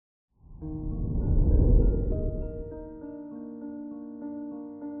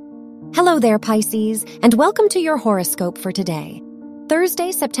Hello there, Pisces, and welcome to your horoscope for today,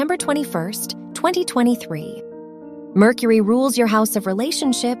 Thursday, September 21st, 2023. Mercury rules your house of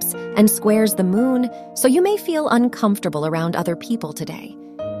relationships and squares the moon, so you may feel uncomfortable around other people today.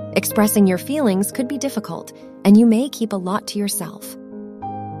 Expressing your feelings could be difficult, and you may keep a lot to yourself.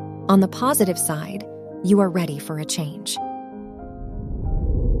 On the positive side, you are ready for a change.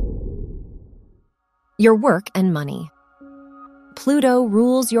 Your work and money. Pluto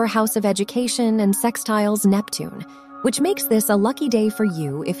rules your house of education and sextiles Neptune, which makes this a lucky day for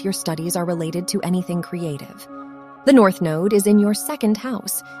you if your studies are related to anything creative. The North Node is in your second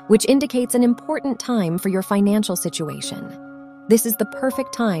house, which indicates an important time for your financial situation. This is the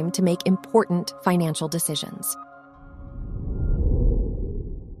perfect time to make important financial decisions.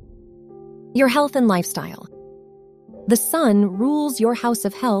 Your health and lifestyle. The Sun rules your house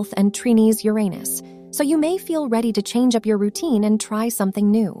of health and trines Uranus, so you may feel ready to change up your routine and try something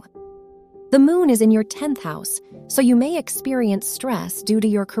new. The Moon is in your 10th house, so you may experience stress due to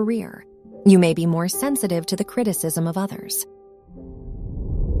your career. You may be more sensitive to the criticism of others.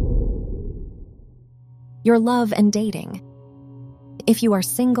 Your love and dating. If you are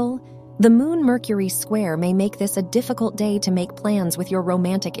single, the Moon-Mercury square may make this a difficult day to make plans with your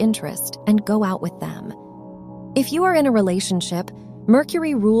romantic interest and go out with them. If you are in a relationship,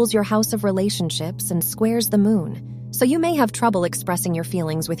 Mercury rules your house of relationships and squares the moon, so you may have trouble expressing your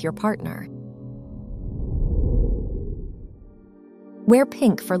feelings with your partner. Wear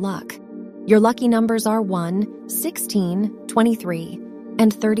pink for luck. Your lucky numbers are 1, 16, 23,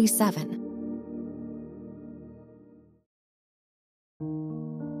 and 37.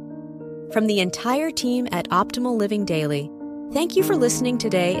 From the entire team at Optimal Living Daily, thank you for listening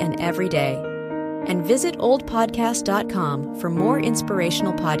today and every day. And visit oldpodcast.com for more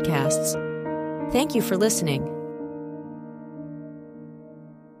inspirational podcasts. Thank you for listening.